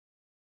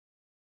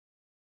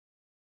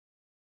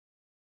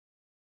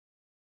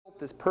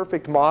this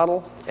perfect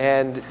model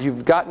and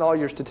you've gotten all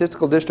your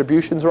statistical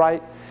distributions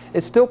right,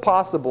 it's still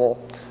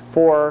possible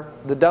for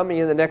the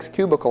dummy in the next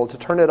cubicle to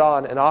turn it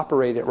on and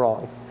operate it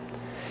wrong.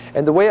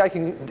 And the way I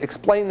can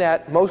explain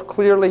that most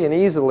clearly and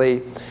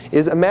easily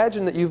is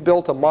imagine that you've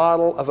built a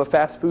model of a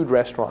fast food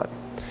restaurant.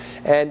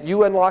 And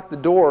you unlock the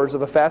doors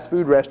of a fast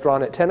food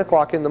restaurant at 10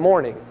 o'clock in the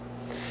morning.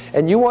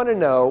 And you want to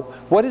know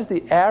what is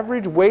the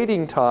average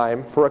waiting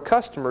time for a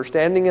customer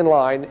standing in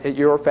line at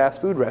your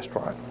fast food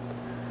restaurant.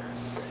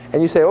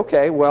 And you say,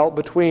 okay, well,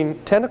 between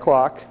 10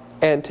 o'clock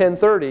and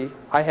 10:30,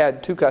 I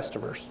had 2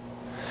 customers.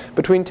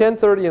 Between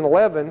 10:30 and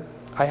 11,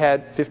 I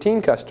had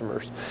 15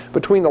 customers.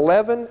 Between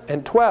 11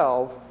 and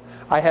 12,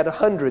 I had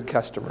 100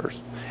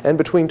 customers. And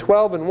between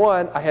 12 and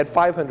 1, I had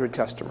 500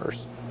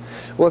 customers.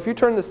 Well, if you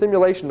turn the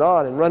simulation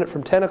on and run it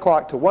from 10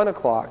 o'clock to 1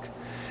 o'clock,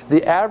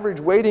 the average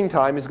waiting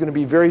time is going to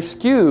be very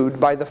skewed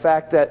by the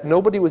fact that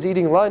nobody was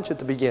eating lunch at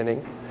the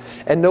beginning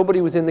and nobody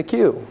was in the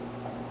queue.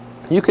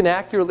 You can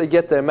accurately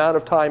get the amount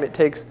of time it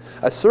takes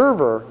a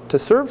server to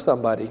serve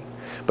somebody,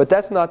 but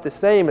that's not the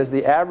same as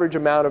the average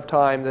amount of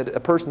time that a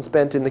person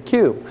spent in the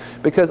queue,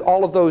 because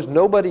all of those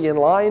nobody in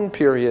line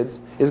periods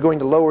is going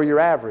to lower your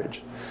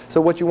average.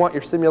 So what you want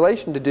your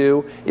simulation to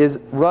do is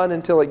run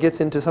until it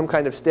gets into some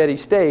kind of steady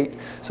state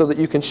so that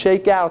you can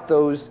shake out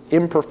those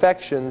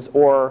imperfections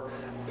or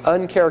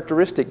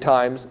uncharacteristic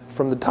times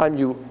from the time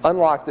you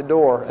unlock the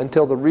door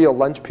until the real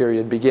lunch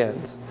period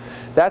begins.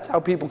 That's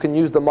how people can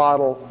use the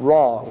model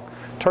wrong.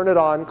 Turn it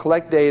on,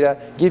 collect data,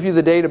 give you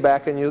the data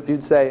back, and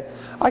you'd say,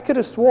 I could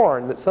have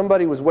sworn that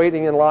somebody was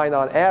waiting in line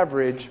on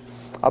average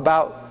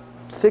about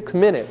 6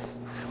 minutes,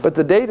 but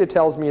the data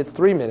tells me it's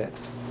 3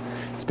 minutes.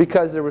 It's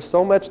because there was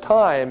so much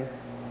time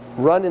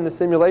run in the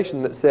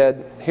simulation that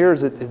said,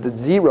 here's the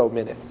 0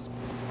 minutes.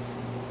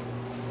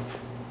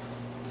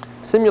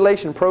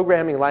 Simulation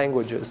programming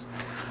languages.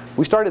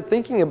 We started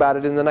thinking about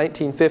it in the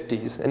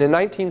 1950s, and in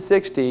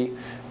 1960,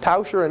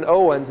 Tauscher and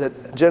Owens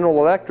at General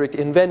Electric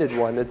invented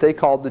one that they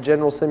called the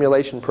General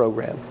Simulation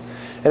Program.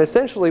 And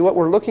essentially what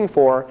we're looking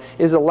for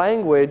is a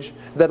language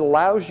that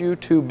allows you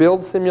to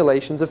build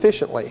simulations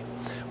efficiently.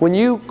 When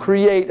you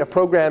create a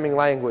programming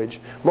language,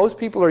 most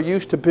people are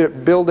used to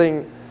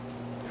building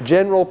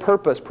general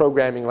purpose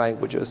programming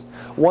languages,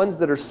 ones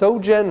that are so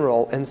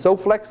general and so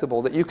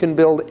flexible that you can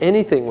build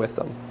anything with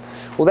them.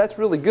 Well, that's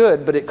really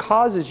good, but it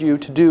causes you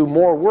to do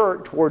more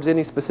work towards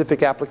any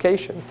specific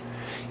application.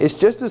 It's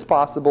just as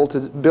possible to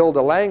build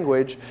a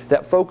language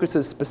that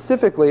focuses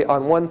specifically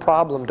on one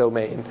problem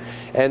domain.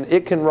 And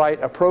it can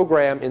write a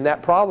program in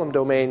that problem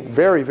domain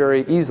very,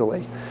 very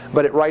easily.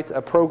 But it writes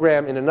a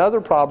program in another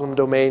problem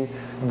domain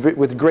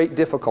with great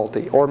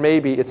difficulty, or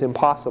maybe it's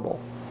impossible.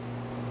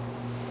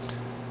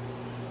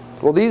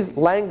 Well, these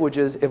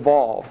languages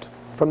evolved.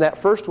 From that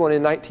first one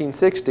in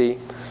 1960,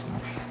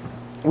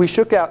 we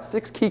shook out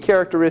 6 key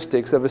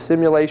characteristics of a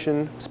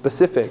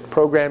simulation-specific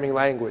programming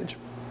language.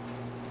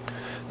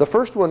 The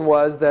first one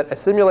was that a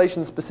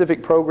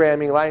simulation-specific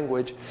programming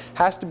language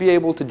has to be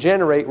able to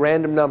generate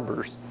random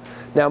numbers.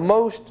 Now,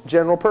 most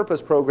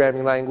general-purpose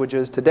programming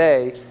languages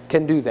today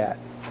can do that.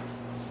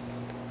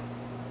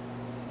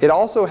 It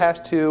also has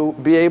to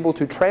be able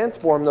to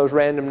transform those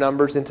random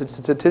numbers into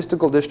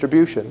statistical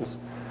distributions.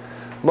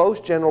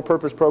 Most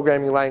general-purpose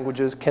programming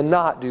languages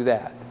cannot do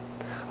that.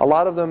 A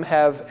lot of them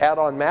have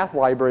add-on math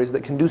libraries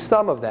that can do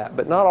some of that,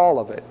 but not all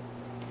of it.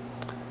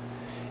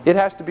 It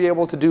has to be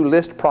able to do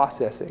list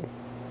processing.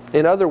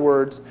 In other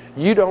words,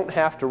 you don't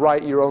have to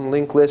write your own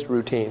linked list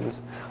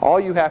routines. All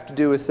you have to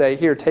do is say,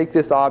 here, take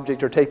this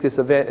object or take this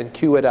event and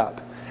queue it up.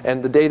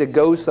 And the data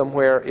goes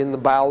somewhere in the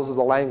bowels of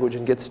the language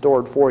and gets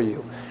stored for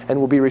you and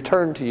will be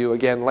returned to you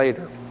again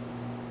later.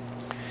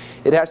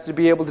 It has to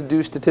be able to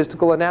do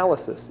statistical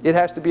analysis. It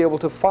has to be able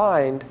to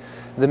find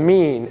the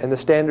mean and the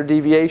standard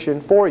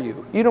deviation for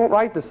you. You don't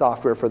write the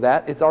software for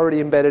that. It's already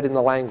embedded in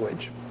the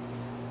language.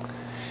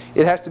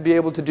 It has to be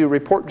able to do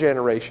report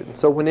generation.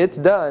 So when it's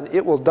done,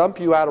 it will dump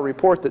you out a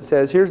report that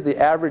says, here's the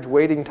average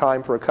waiting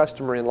time for a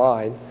customer in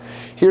line.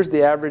 Here's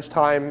the average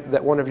time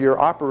that one of your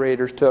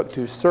operators took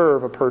to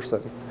serve a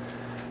person.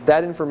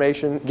 That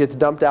information gets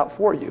dumped out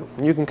for you.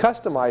 And you can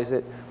customize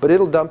it, but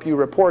it'll dump you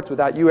reports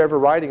without you ever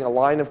writing a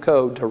line of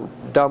code to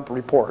dump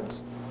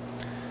reports.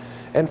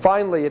 And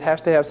finally, it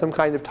has to have some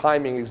kind of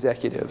timing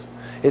executive.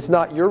 It's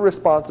not your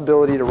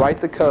responsibility to write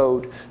the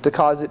code to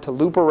cause it to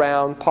loop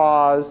around,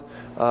 pause,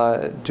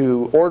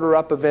 to order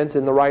up events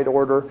in the right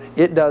order.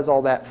 It does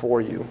all that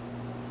for you.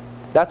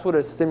 That's what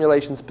a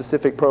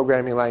simulation-specific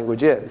programming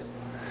language is.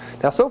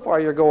 Now, so far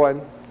you're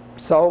going,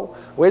 so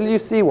wait till you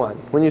see one.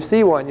 When you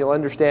see one, you'll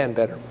understand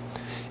better.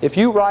 If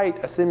you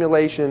write a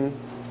simulation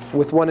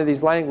with one of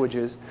these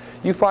languages,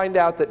 you find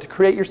out that to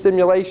create your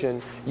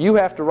simulation, you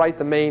have to write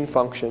the main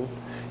function.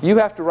 You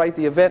have to write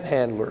the event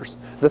handlers,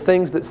 the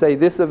things that say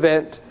this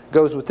event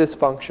goes with this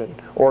function,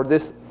 or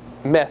this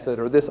method,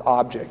 or this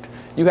object.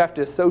 You have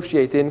to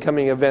associate the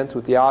incoming events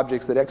with the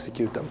objects that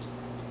execute them.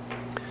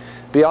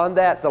 Beyond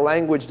that, the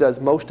language does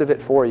most of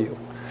it for you.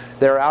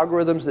 There are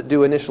algorithms that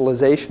do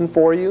initialization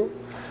for you.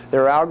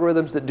 There are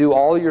algorithms that do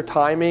all your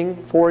timing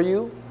for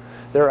you.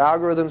 There are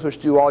algorithms which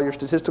do all your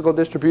statistical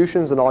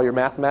distributions and all your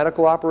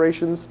mathematical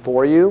operations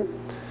for you.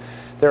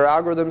 There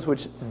are algorithms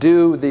which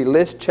do the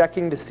list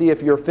checking to see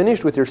if you're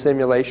finished with your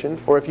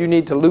simulation or if you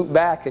need to loop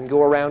back and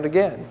go around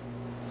again.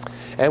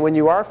 And when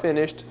you are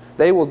finished,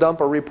 they will dump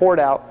a report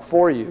out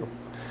for you.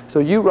 So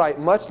you write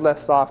much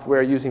less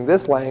software using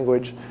this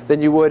language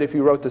than you would if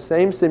you wrote the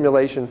same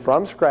simulation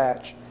from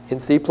scratch in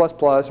C++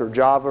 or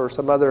Java or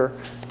some other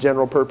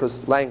general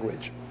purpose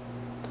language.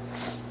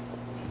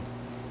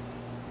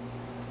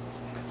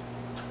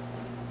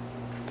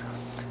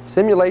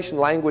 Simulation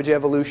language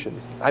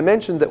evolution. I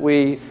mentioned that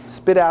we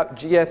spit out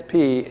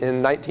GSP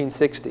in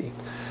 1960.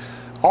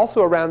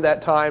 Also around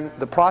that time,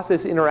 the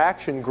Process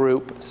Interaction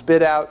Group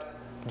spit out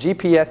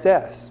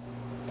GPSS.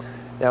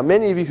 Now,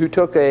 many of you who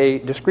took a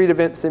discrete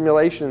event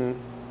simulation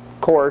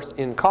course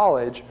in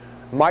college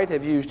might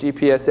have used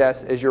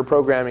GPSS as your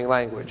programming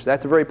language.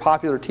 That's a very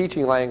popular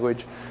teaching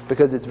language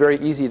because it's very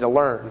easy to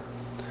learn.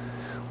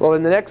 Well,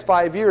 in the next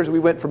 5 years, we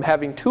went from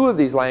having 2 of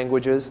these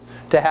languages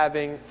to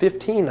having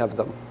 15 of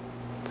them.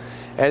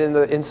 And in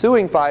the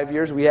ensuing 5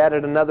 years, we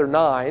added another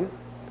 9.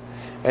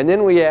 And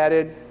then we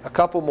added a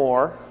couple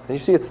more. And you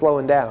see it's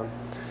slowing down.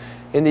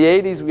 In the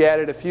 80s, we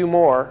added a few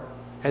more.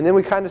 And then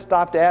we kind of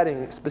stopped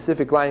adding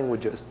specific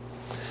languages.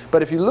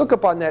 But if you look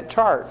up on that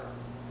chart,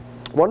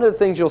 one of the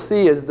things you'll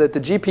see is that the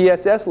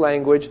GPSS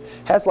language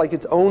has like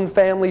its own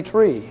family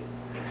tree.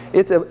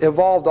 It's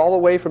evolved all the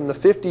way from the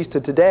 50s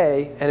to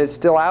today, and it's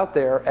still out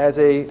there as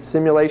a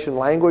simulation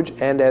language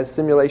and as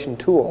simulation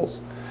tools.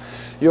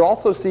 You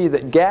also see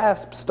that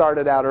GASP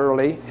started out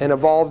early and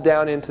evolved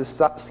down into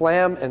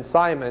SLAM and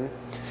Simon.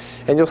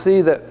 And you'll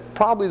see that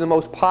probably the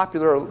most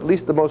popular, or at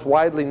least the most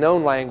widely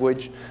known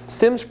language,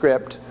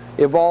 SimScript,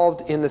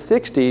 evolved in the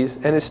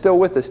 60s and is still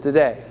with us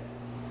today.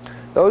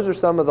 Those are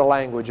some of the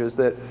languages,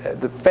 the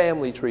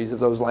family trees of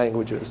those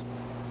languages.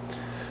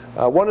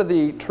 One of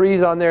the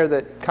trees on there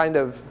that kind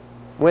of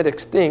went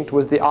extinct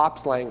was the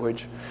OPS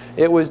language.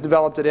 It was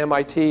developed at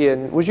MIT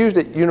and was used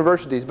at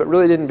universities, but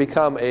really didn't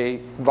become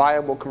a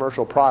viable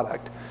commercial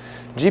product.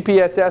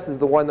 GPSS is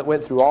the one that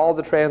went through all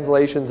the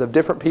translations of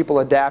different people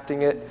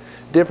adapting it,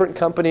 different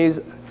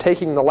companies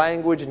taking the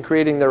language and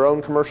creating their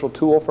own commercial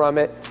tool from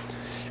it.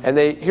 And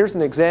here's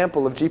an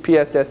example of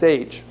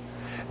GPSSH.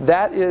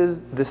 That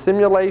is the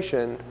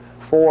simulation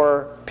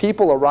for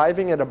people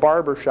arriving at a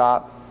barber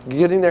shop,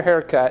 getting their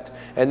hair cut,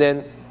 and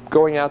then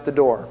going out the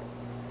door.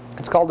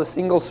 It's called a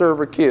single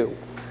server queue.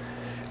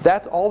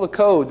 That's all the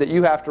code that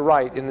you have to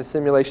write in the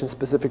simulation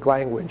specific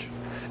language.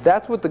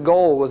 That's what the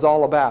goal was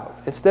all about.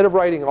 Instead of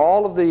writing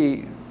all of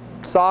the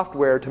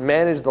software to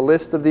manage the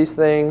list of these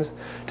things,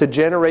 to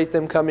generate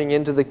them coming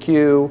into the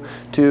queue,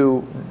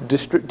 to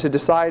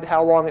decide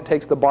how long it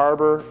takes the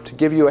barber to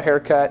give you a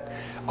haircut,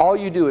 all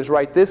you do is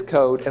write this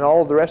code, and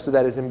all of the rest of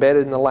that is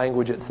embedded in the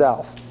language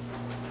itself.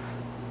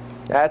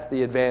 That's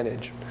the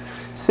advantage.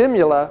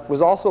 Simula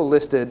was also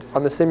listed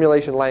on the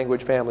simulation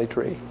language family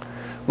tree.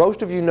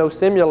 Most of you know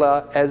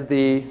Simula as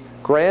the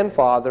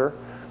grandfather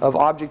of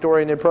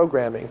object-oriented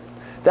programming.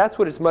 That's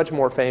what it's much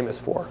more famous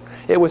for.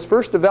 It was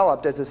first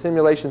developed as a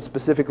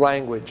simulation-specific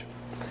language.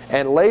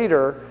 And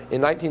later,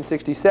 in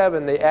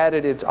 1967, they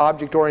added its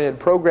object-oriented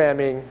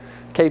programming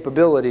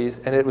capabilities,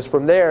 and it was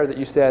from there that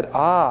you said,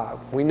 ah,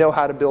 we know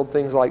how to build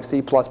things like C++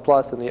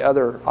 and the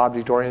other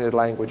object-oriented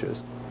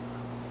languages.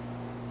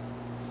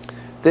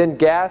 Then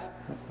GASP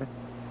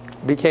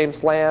became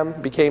SLAM,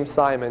 became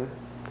Simon,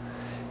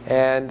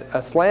 and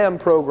a SLAM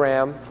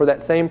program for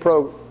that same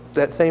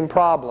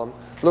problem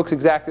looks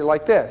exactly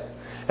like this.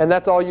 And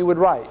that's all you would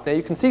write. Now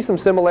you can see some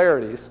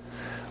similarities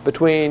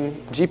between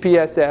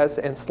GPSS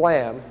and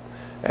SLAM,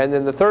 and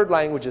then the third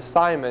language is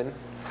Simon.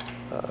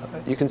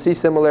 You can see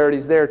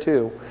similarities there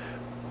too.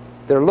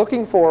 They're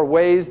looking for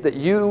ways that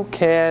you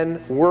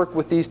can work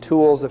with these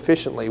tools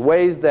efficiently,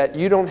 ways that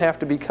you don't have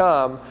to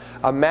become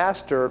a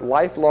master,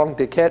 lifelong,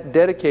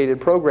 dedicated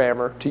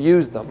programmer to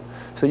use them.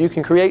 So you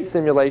can create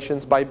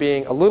simulations by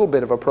being a little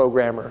bit of a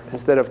programmer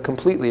instead of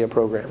completely a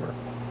programmer.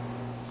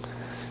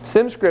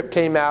 SimScript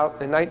came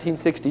out in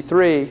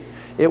 1963.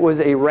 It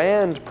was a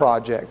RAND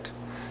project.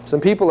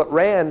 Some people at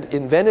RAND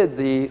invented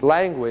the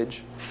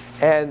language,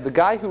 and the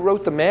guy who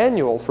wrote the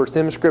manual for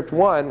SimScript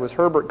 1 was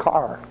Herbert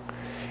Carr.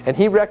 And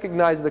he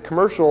recognized the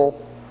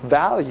commercial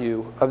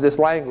value of this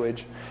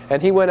language,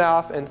 and he went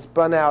off and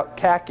spun out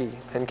Kaki.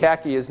 And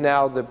Kaki is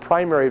now the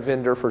primary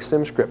vendor for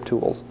SimScript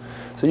tools.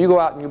 So you go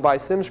out and you buy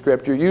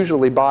SimScript, you're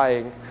usually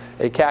buying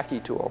a Kaki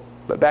tool.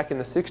 But back in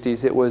the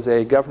 60s, it was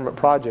a government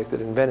project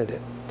that invented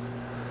it.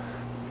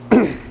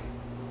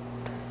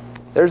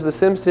 There's the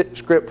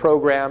SimScript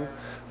program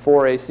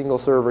for a single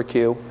server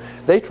queue.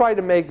 They try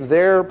to make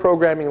their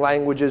programming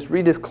languages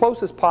read as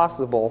close as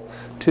possible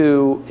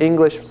to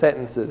English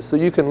sentences. So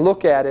you can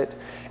look at it,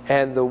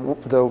 and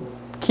the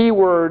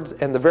keywords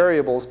and the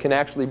variables can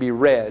actually be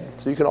read.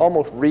 So you can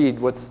almost read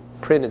what's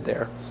printed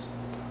there.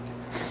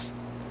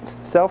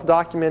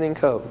 Self-documenting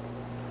code.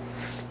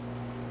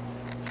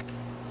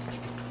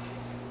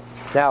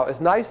 Now, as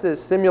nice as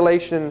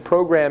simulation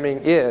programming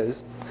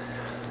is,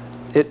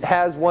 it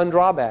has one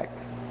drawback.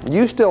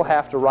 You still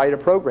have to write a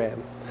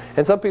program.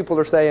 And some people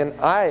are saying,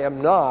 I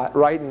am not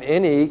writing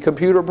any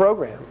computer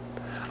program.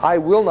 I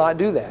will not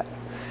do that.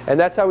 And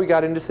that's how we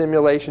got into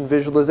simulation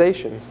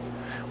visualization.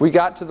 We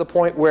got to the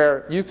point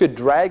where you could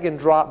drag and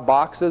drop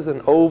boxes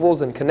and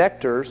ovals and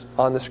connectors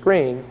on the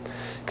screen,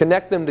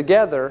 connect them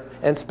together,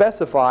 and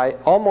specify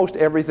almost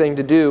everything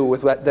to do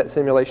with that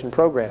simulation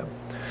program.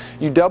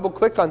 You double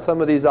click on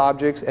some of these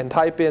objects and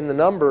type in the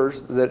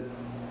numbers that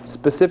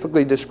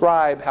specifically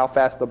describe how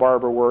fast the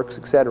barber works,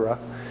 etc.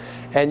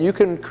 And you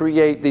can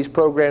create these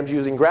programs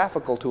using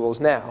graphical tools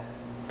now.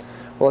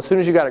 Well, as soon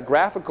as you got a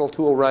graphical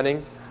tool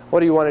running, what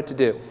do you want it to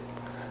do?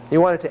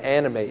 You want it to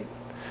animate.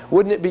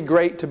 Wouldn't it be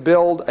great to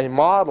build a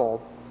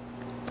model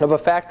of a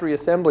factory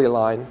assembly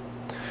line,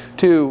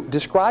 to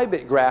describe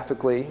it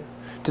graphically,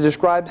 to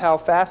describe how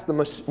fast the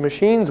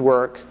machines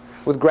work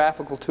with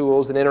graphical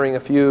tools and entering a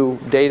few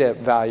data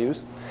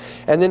values,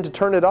 and then to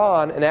turn it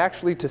on and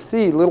actually to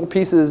see little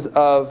pieces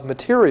of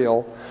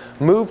material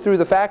move through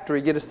the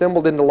factory, get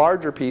assembled into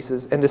larger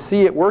pieces, and to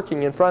see it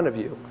working in front of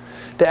you.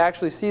 To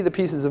actually see the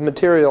pieces of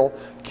material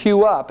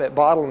queue up at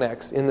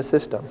bottlenecks in the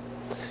system.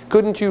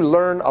 Couldn't you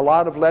learn a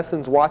lot of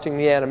lessons watching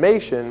the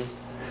animation,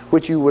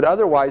 which you would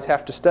otherwise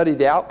have to study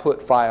the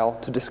output file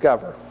to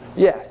discover?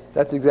 Yes,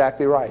 that's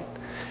exactly right.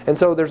 And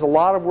so there's a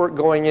lot of work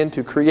going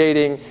into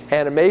creating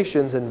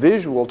animations and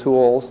visual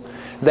tools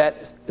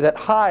that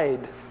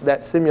hide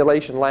that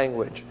simulation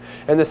language.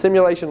 And the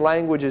simulation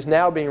language is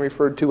now being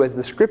referred to as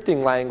the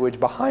scripting language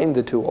behind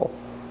the tool.